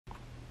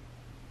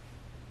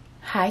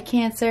Hi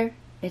Cancer,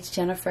 it's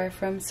Jennifer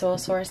from Soul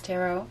Source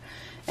Tarot,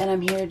 and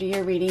I'm here to do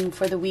your reading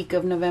for the week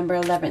of November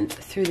 11th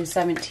through the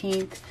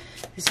 17th.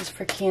 This is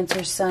for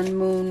Cancer, Sun,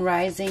 Moon,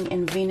 Rising,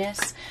 and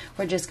Venus.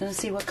 We're just going to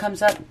see what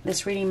comes up.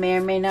 This reading may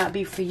or may not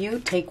be for you.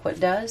 Take what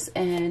does,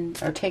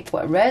 or take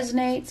what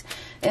resonates,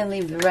 and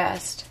leave the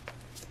rest.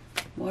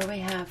 What do we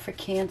have for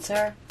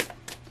Cancer?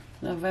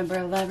 November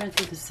 11th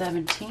through the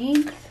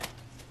 17th.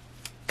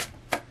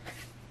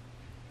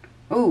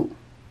 Ooh.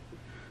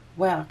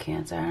 Well,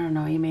 Cancer, I don't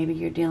know. Maybe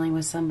you're dealing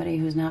with somebody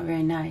who's not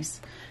very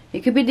nice.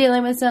 You could be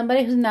dealing with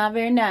somebody who's not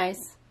very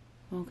nice.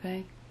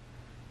 Okay?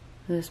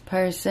 This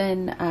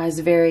person is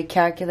very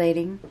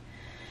calculating.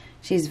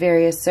 She's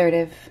very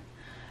assertive.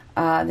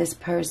 This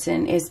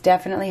person is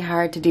definitely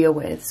hard to deal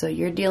with. So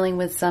you're dealing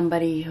with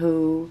somebody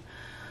who...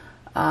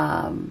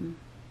 this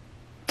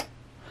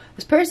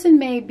person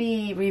may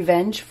be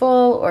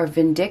revengeful or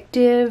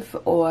vindictive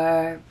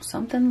or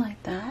something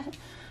like that.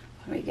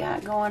 What do we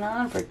got going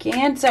on for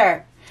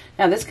Cancer?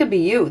 Now, this could be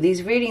you.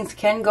 These readings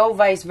can go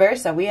vice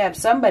versa. We have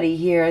somebody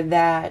here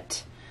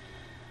that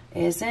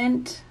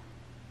isn't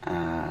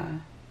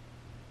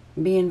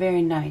being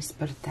very nice,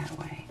 put it that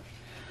way.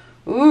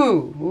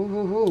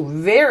 Ooh,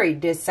 very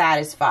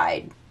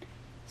dissatisfied.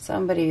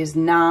 Somebody is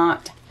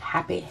not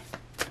happy.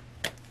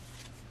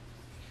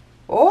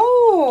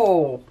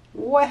 Oh,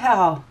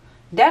 well,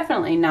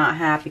 definitely not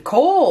happy.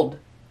 Cold.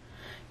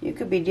 You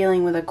could be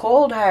dealing with a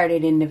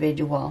cold-hearted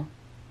individual.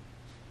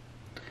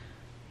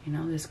 You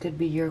know, this could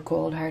be your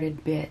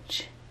cold-hearted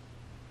bitch,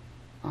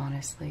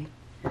 honestly.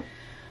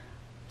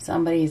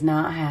 Somebody's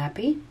not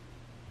happy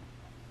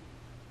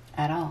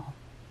at all.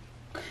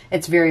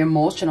 It's very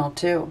emotional,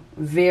 too.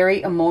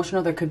 Very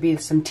emotional. There could be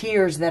some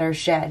tears that are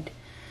shed.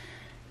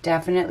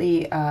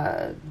 Definitely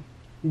a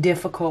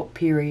difficult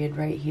period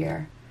right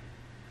here.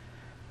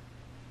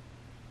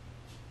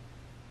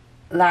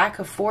 Lack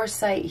of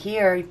foresight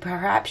here.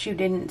 Perhaps you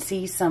didn't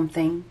see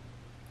something.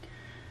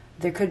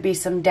 There could be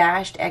some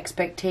dashed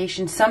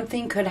expectations.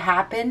 Something could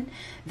happen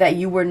that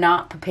you were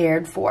not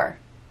prepared for.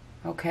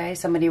 Okay?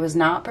 Somebody was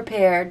not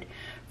prepared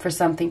for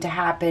something to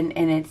happen,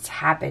 and it's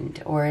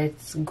happened, or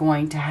it's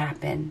going to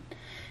happen.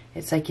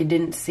 It's like you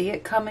didn't see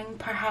it coming,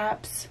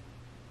 perhaps.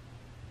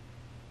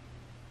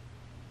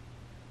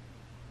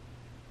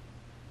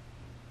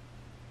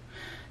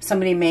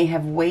 Somebody may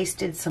have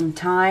wasted some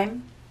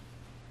time.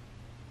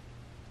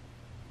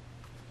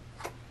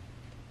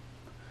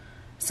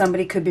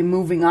 Somebody could be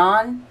moving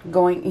on,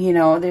 going, you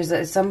know,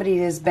 somebody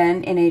has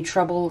been in a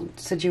troubled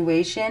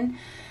situation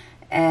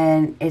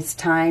and it's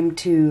time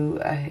to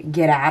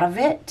get out of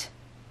it.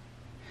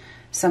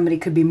 Somebody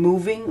could be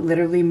moving,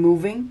 literally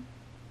moving.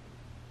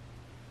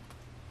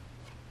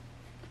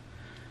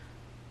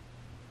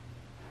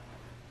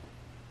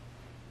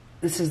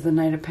 This is the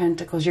Knight of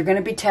Pentacles. You're going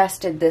to be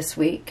tested this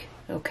week,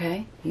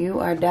 okay? You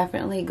are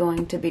definitely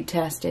going to be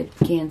tested,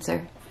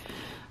 Cancer.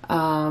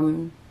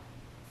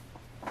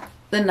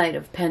 The Knight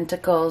of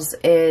Pentacles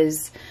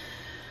is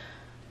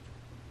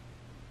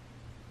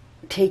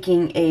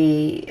taking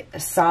a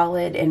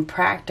solid and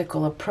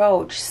practical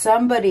approach.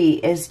 Somebody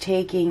is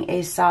taking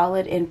a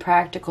solid and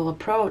practical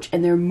approach,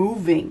 and they're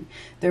moving.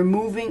 They're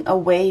moving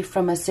away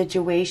from a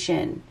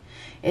situation.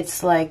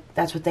 It's like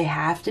that's what they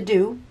have to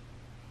do.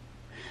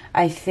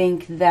 I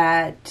think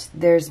that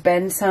there's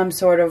been some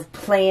sort of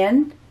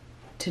plan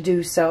to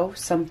do so,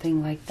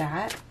 something like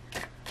that.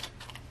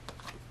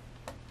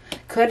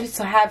 Could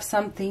have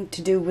something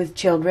to do with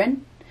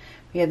children.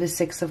 We have the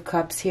Six of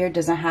Cups here. It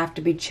doesn't have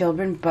to be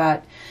children,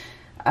 but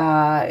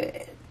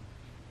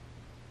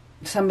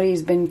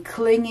somebody's been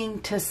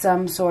clinging to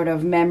some sort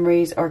of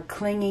memories or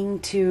clinging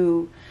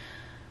to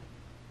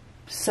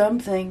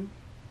something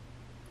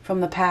from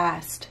the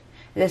past.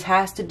 This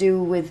has to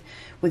do with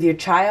your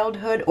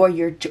childhood or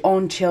your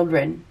own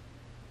children.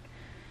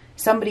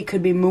 Somebody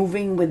could be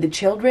moving with the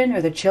children,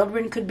 or the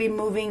children could be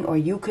moving, or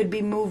you could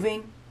be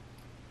moving.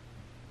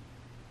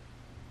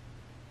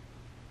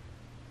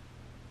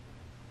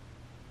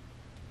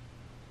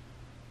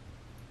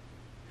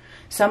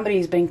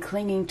 Somebody's been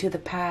clinging to the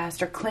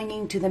past or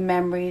clinging to the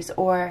memories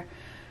or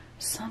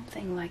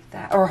something like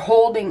that. Or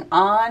holding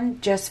on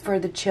just for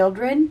the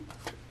children.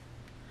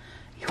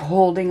 You're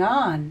holding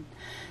on.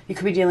 You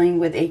could be dealing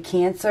with a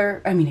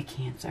Cancer.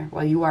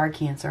 Well, you are a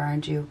Cancer,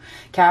 aren't you?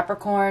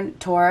 Capricorn,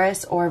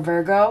 Taurus, or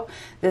Virgo.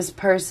 This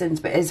person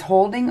is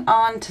holding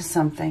on to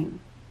something.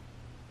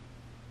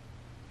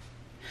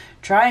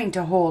 Trying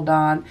to hold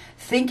on.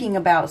 Thinking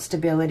about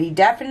stability.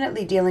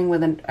 Definitely dealing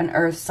with an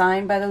earth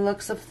sign by the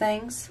looks of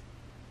things.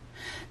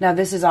 Now,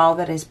 this is all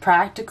that is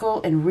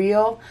practical and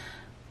real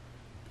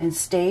and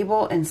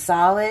stable and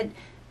solid.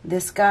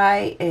 This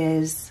guy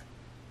is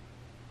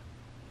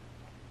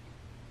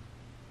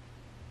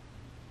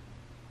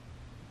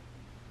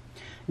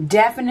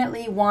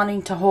definitely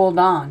wanting to hold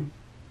on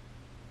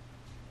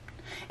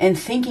and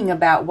thinking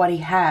about what he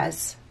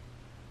has.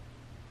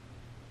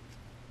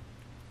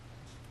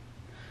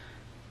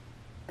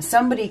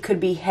 Somebody could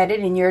be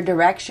headed in your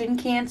direction,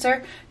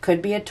 Cancer.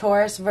 Could be a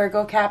Taurus,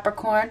 Virgo,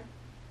 Capricorn.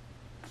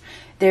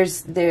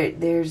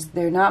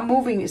 They're not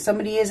moving.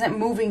 Somebody isn't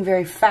moving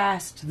very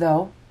fast,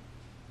 though.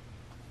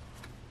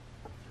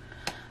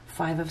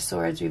 Five of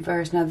Swords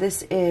reversed. Now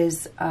this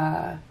is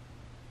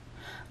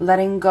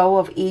letting go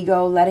of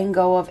ego, letting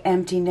go of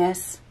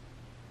emptiness,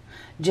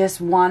 just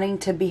wanting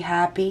to be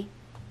happy.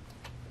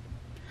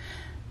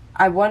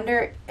 I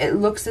wonder, it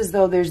looks as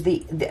though there's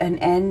an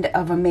end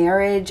of a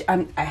marriage.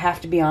 I have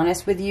to be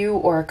honest with you,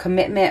 or a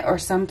commitment or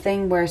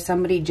something where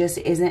somebody just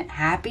isn't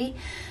happy.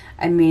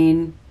 I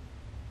mean,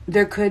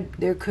 there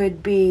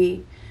could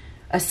be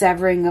a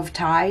severing of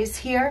ties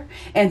here.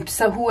 And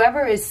so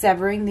whoever is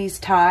severing these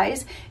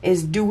ties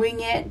is doing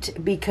it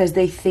because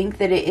they think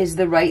that it is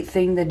the right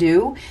thing to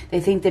do. They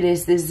think that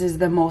this is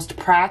the most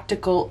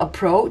practical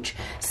approach.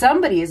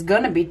 Somebody is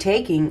going to be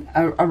taking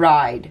a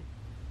ride,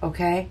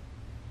 okay?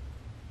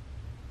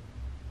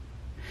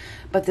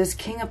 But this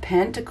King of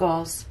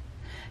Pentacles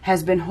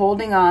has been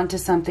holding on to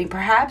something,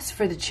 perhaps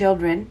for the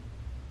children,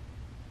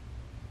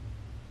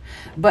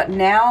 but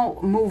now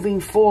moving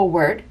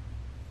forward,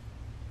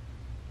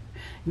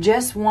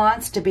 just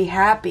wants to be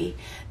happy.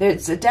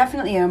 There's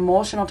definitely an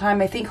emotional time.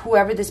 I think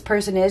whoever this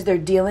person is, they're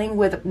dealing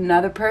with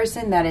another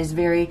person that is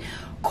very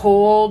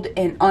cold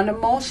and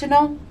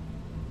unemotional.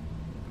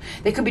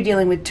 They could be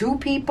dealing with two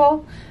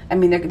people. I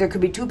mean, there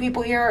could be two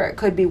people here, or it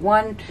could be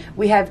one.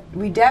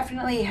 We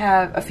definitely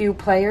have a few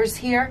players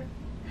here,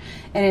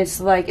 and it's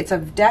like it's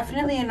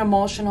definitely an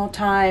emotional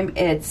time.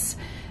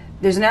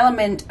 There's an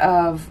element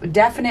of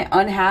definite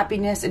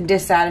unhappiness and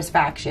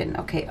dissatisfaction.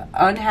 Okay,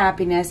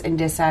 unhappiness and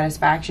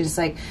dissatisfaction. It's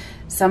like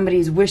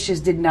somebody's wishes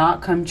did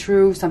not come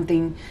true.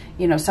 Something,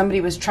 somebody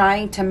was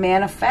trying to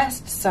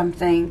manifest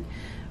something,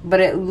 but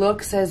it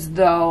looks as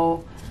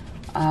though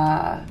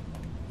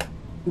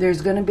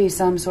there's going to be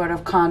some sort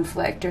of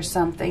conflict or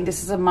something.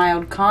 This is a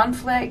mild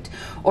conflict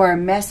or a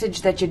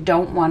message that you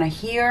don't want to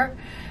hear.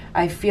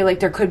 I feel like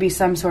there could be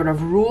some sort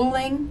of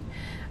ruling.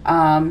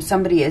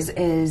 Somebody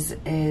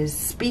is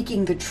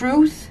speaking the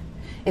truth.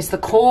 It's the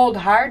cold,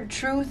 hard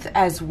truth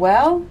as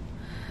well.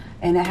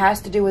 And it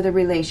has to do with a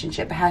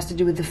relationship. It has to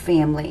do with the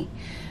family.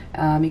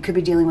 You could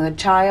be dealing with a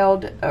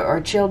child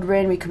or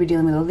children. We could be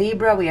dealing with a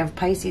Libra. We have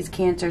Pisces,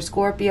 Cancer,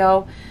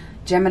 Scorpio,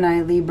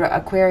 Gemini, Libra,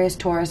 Aquarius,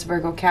 Taurus,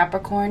 Virgo,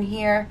 Capricorn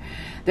here.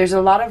 There's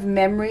a lot of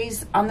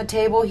memories on the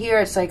table here.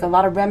 It's like a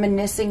lot of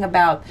reminiscing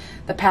about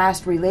the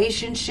past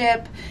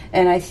relationship.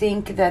 And I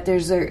think that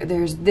this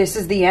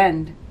is the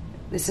end.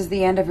 This is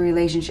the end of a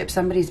relationship.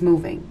 Somebody's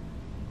moving.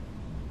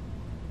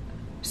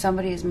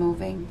 Somebody is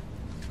moving.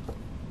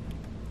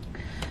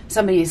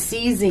 Somebody is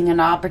seizing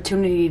an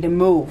opportunity to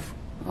move.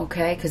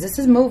 Okay? Because this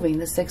is moving,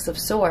 the Six of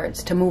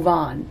Swords, to move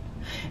on.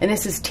 And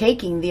this is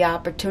taking the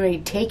opportunity,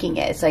 taking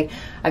it. It's like,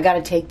 I got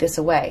to take this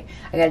away.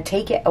 I got to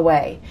take it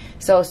away.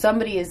 So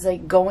somebody is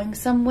like going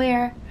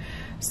somewhere.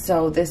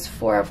 So this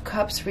Four of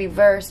Cups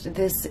reversed,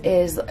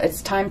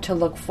 it's time to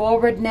look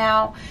forward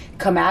now.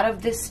 Come out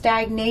of this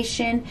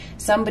stagnation.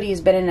 Somebody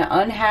has been in an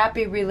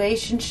unhappy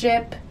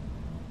relationship.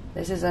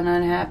 This is an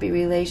unhappy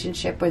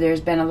relationship where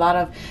there's been a lot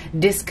of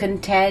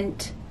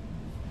discontent.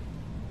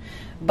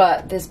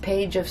 But this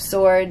Page of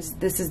Swords,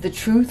 this is the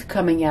truth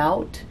coming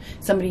out.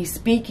 Somebody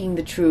speaking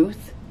the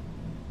truth.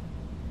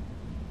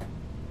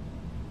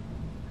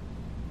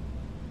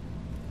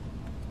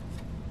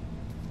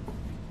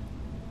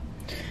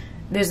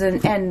 There's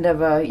an end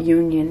of a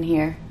union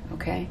here,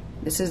 okay?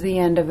 This is the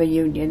end of a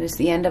union. It's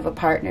the end of a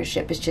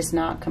partnership. It's just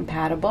not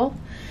compatible.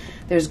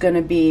 There's going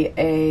to be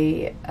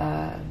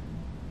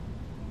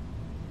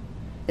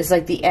it's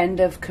like the end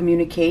of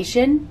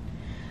communication.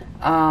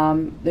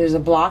 There's a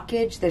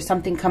blockage. There's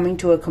something coming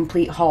to a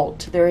complete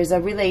halt. There is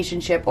a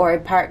relationship or a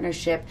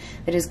partnership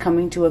that is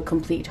coming to a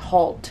complete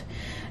halt.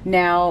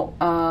 Now,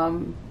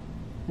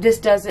 this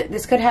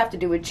could have to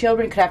do with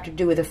children. It could have to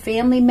do with a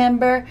family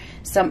member.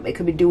 It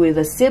could be do with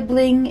a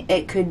sibling.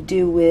 It could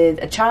do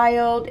with a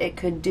child. It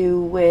could do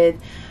with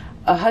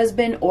a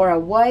husband or a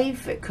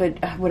wife. It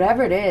could,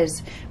 whatever it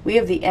is. We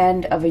have the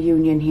end of a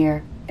union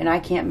here, and I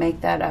can't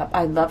make that up.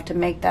 I'd love to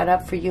make that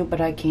up for you,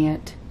 but I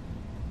can't.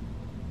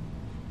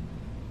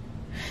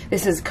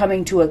 This is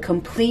coming to a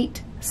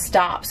complete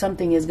stop.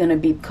 Something is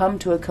going to come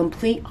to a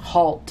complete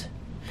halt.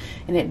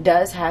 And it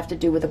does have to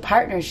do with a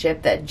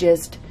partnership that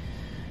just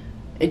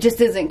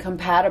isn't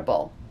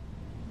compatible.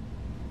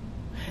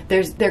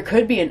 There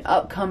could be an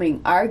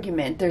upcoming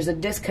argument. There's a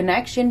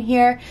disconnection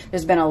here.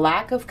 There's been a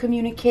lack of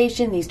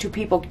communication. These two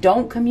people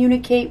don't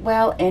communicate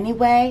well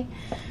anyway.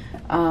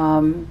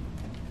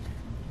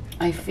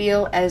 I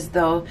feel as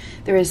though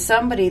there is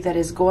somebody that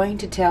is going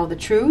to tell the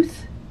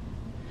truth.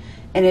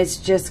 And it's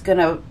just going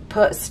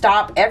to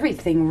stop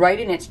everything right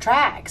in its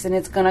tracks. And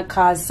it's going to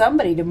cause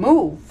somebody to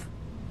move.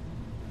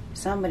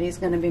 Somebody's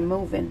going to be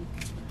moving.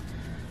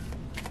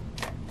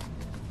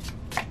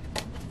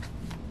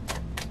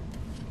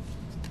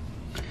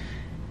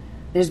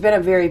 There's been a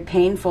very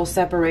painful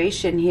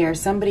separation here.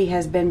 Somebody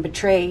has been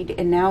betrayed.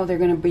 And now they're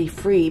going to be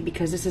free.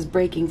 Because this is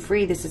breaking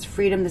free. This is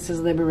freedom. This is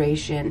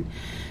liberation.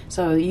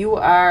 So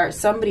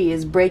somebody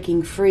is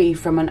breaking free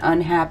from an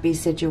unhappy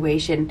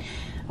situation.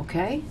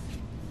 Okay?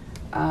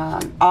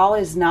 all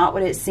is not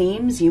what it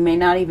seems. You may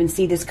not even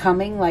see this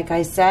coming, like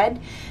I said.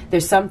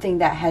 There's something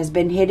that has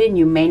been hidden.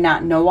 You may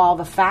not know all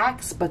the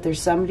facts, but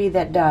there's somebody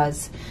that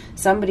does.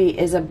 Somebody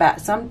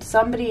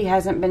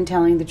hasn't been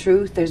telling the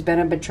truth. There's been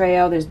a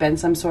betrayal. There's been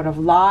some sort of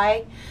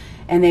lie.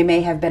 And they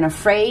may have been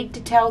afraid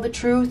to tell the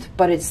truth,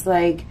 but it's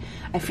like,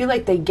 I feel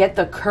like they get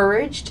the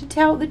courage to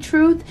tell the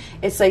truth.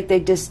 It's like they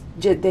just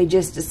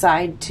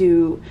decide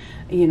to,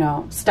 you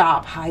know,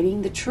 stop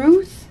hiding the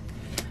truth.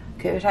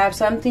 Could have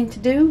something to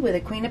do with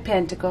a Queen of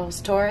Pentacles,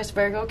 Taurus,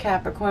 Virgo,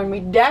 Capricorn. We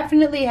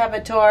definitely have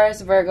a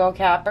Taurus, Virgo,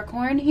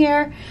 Capricorn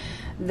here.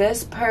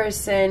 This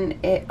person,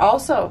 it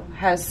also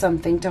has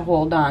something to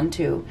hold on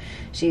to.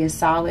 She is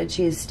solid,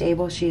 she is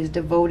stable, she is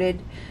devoted,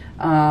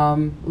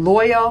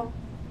 loyal.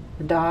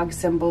 The dog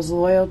symbols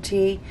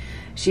loyalty.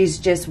 She's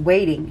just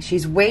waiting.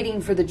 She's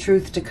waiting for the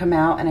truth to come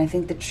out, and I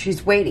think that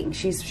she's waiting.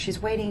 She's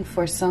waiting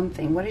for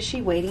something. What is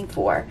she waiting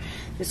for?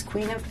 This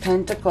Queen of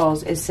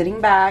Pentacles is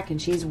sitting back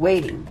and she's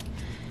waiting.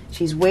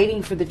 She's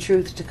waiting for the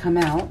truth to come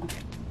out.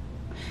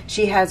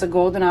 She has a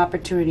golden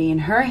opportunity in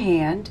her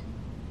hand.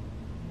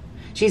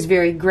 She's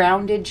very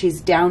grounded.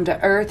 She's down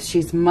to earth.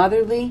 She's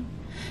motherly.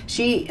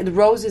 The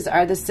roses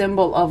are the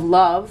symbol of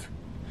love.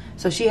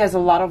 So she has a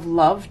lot of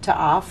love to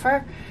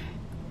offer.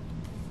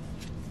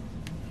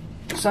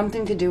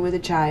 Something to do with a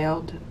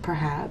child,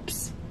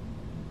 perhaps.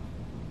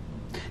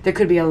 There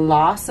could be a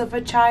loss of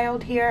a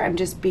child here. I'm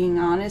just being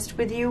honest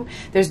with you.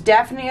 There's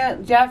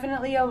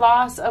definitely a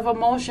loss of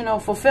emotional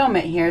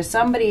fulfillment here.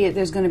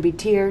 There's going to be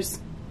tears,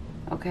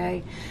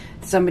 okay?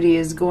 Somebody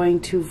is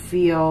going to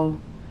feel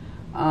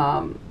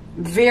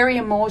very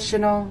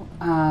emotional,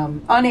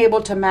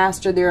 unable to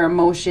master their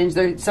emotions.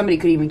 Somebody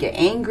could even get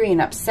angry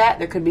and upset.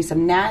 There could be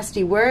some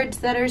nasty words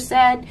that are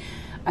said.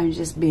 I'm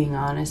just being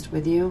honest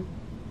with you.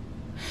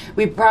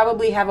 We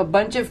probably have a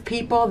bunch of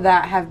people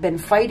that have been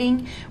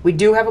fighting. We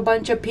do have a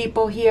bunch of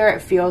people here.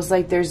 It feels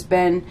like there's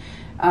been,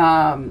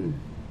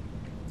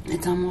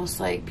 it's almost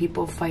like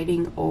people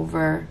fighting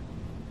over,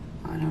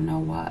 I don't know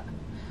what,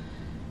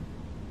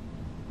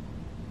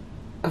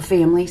 a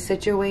family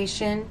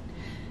situation.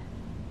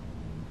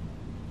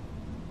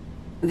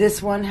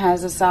 This one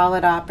has a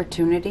solid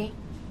opportunity.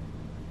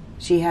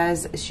 She's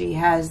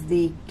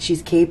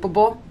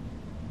capable,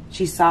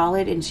 she's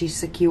solid, and she's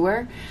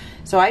secure.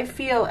 So I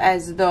feel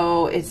as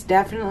though it's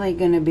definitely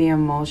going to be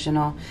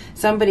emotional.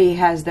 Somebody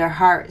has their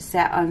heart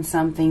set on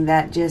something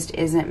that just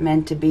isn't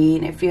meant to be.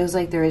 And it feels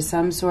like there is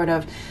some sort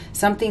of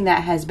something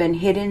that has been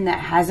hidden, that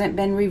hasn't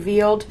been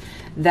revealed,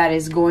 that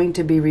is going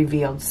to be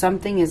revealed.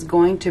 Something is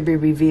going to be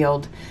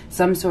revealed.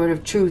 Some sort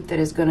of truth that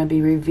is going to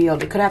be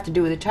revealed. It could have to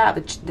do with a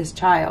child, this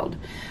child.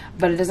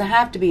 But it doesn't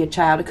have to be a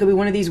child. It could be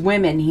one of these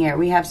women here.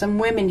 We have some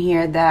women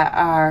here that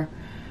are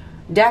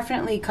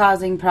definitely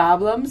causing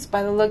problems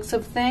by the looks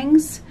of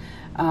things.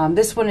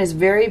 This one is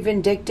very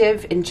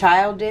vindictive and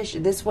childish.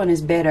 This one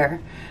is bitter.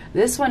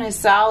 This one is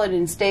solid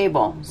and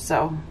stable.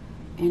 So,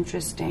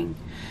 interesting.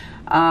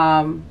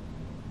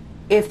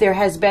 If there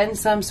has been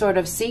some sort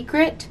of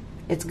secret,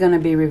 it's going to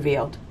be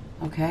revealed.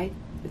 Okay?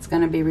 It's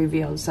going to be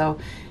revealed. So,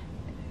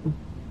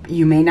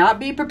 you may not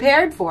be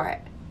prepared for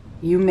it.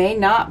 You may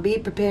not be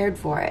prepared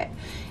for it.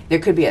 There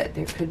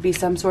could be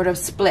some sort of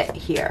split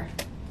here.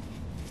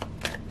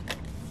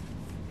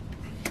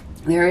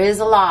 There is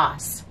a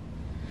loss.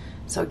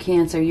 So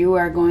Cancer, you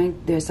are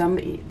going, there's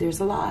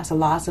a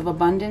loss of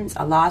abundance,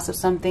 a loss of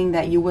something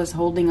that you was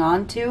holding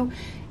on to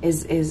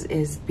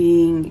is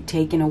being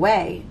taken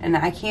away. And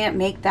I can't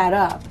make that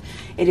up.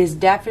 It is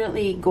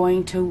definitely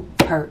going to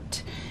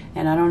hurt.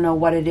 And I don't know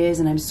what it is,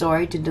 and I'm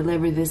sorry to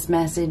deliver this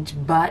message,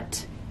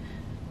 but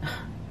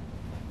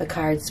the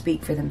cards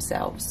speak for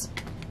themselves.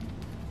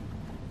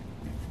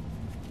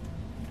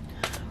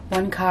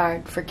 One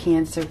card for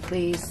Cancer,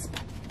 please.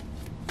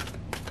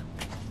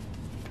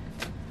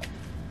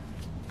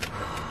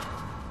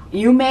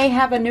 You may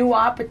have a new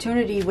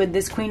opportunity with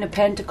this Queen of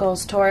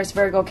Pentacles, Taurus,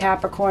 Virgo,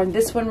 Capricorn.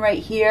 This one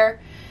right here,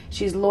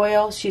 she's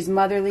loyal, she's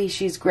motherly,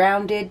 she's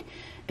grounded.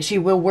 She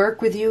will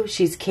work with you.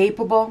 She's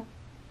capable.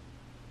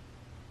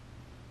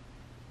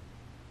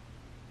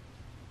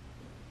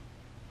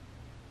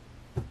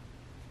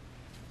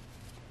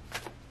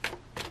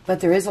 But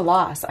there is a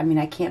loss. I mean,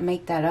 I can't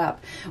make that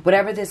up.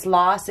 Whatever this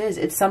loss is,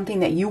 it's something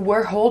that you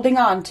were holding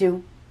on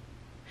to.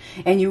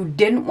 And you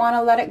didn't want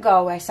to let it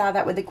go. I saw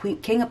that with the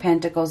King of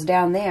Pentacles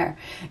down there.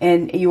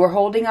 And you were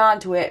holding on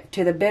to it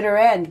to the bitter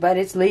end, but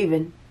it's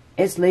leaving.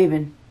 It's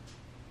leaving.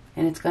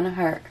 And it's going to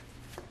hurt.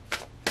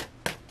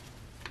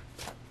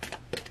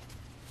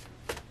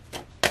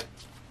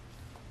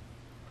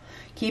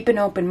 Keep an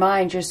open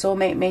mind. Your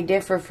soulmate may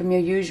differ from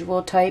your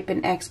usual type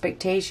and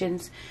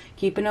expectations.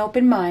 Keep an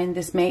open mind.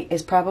 This mate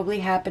is probably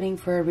happening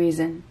for a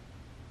reason.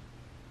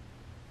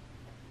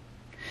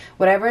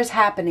 Whatever is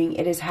happening,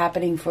 it is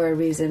happening for a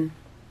reason.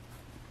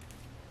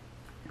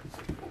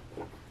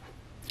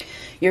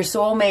 Your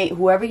soulmate,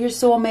 whoever your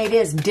soulmate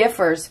is,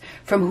 differs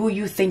from who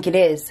you think it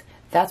is.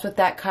 That's what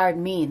that card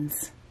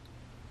means.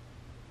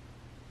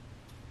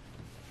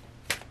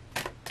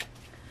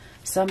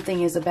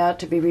 Something is about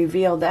to be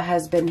revealed that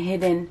has been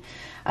hidden.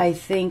 I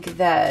think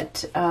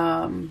that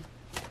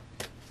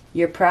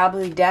you're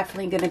probably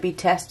definitely going to be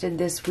tested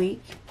this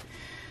week.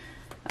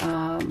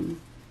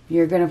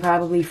 You're going to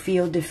probably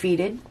feel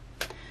defeated.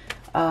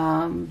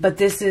 But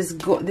this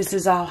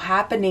is all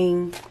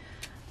happening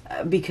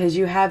because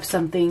you have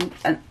something.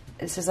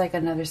 This is like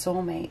another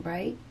soulmate,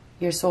 right?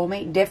 Your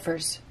soulmate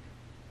differs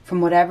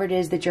from whatever it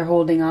is that you're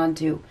holding on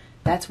to.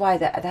 That's why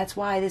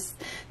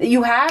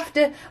you have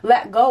to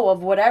let go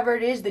of whatever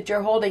it is that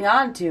you're holding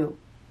on to.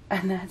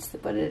 And that's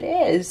what it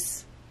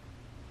is.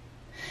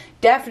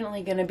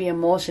 Definitely going to be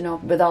emotional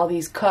with all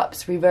these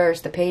cups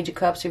reversed. The Page of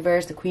Cups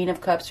reversed. The Queen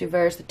of Cups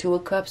reversed. The Two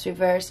of Cups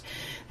reversed.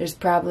 There's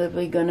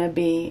probably going to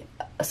be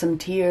some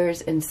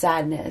tears and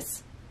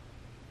sadness.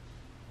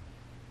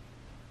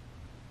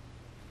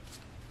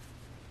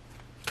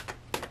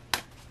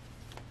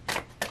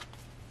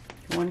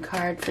 One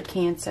card for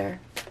Cancer.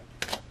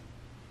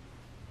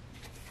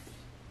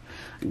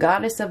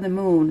 Goddess of the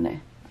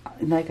Moon.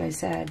 Like I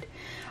said,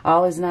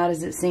 all is not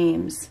as it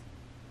seems.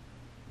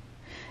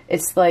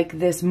 It's like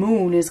this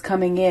moon is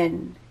coming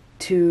in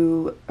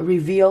to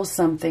reveal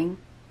something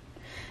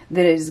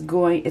that is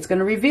going, it's going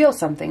to reveal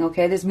something,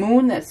 okay? This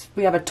moon,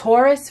 we have a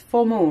Taurus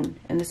full moon,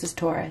 and this is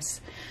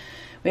Taurus.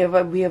 We have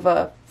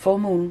a full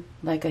moon,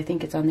 like I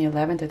think it's on the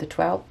 11th or the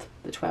 12th.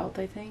 The 12th,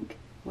 I think.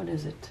 What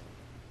is it?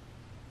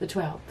 The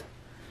 12th.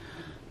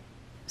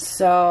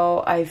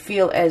 So I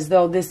feel as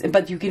though this,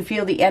 but you can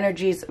feel the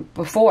energies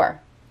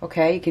before,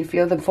 okay? You can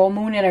feel the full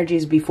moon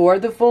energies before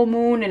the full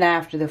moon and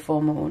after the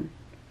full moon.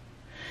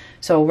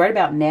 So right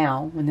about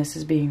now, when this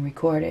is being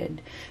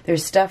recorded,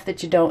 there's stuff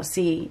that you don't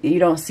see. You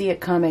don't see it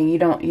coming. You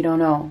don't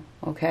know,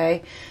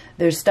 okay?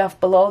 There's stuff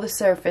below the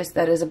surface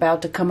that is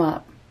about to come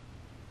up.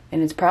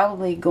 And it's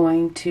probably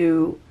going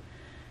to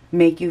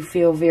make you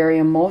feel very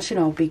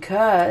emotional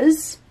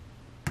because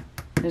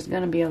there's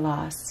going to be a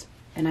loss.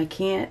 And I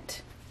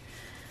can't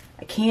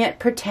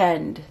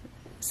pretend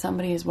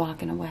somebody is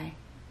walking away.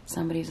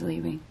 Somebody's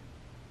leaving.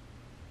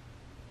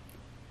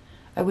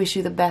 I wish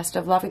you the best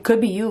of luck. It could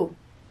be you.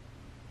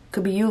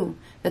 Could be you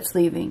that's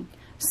leaving.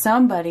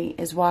 Somebody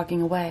is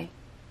walking away.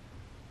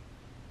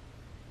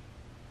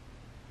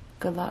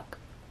 Good luck.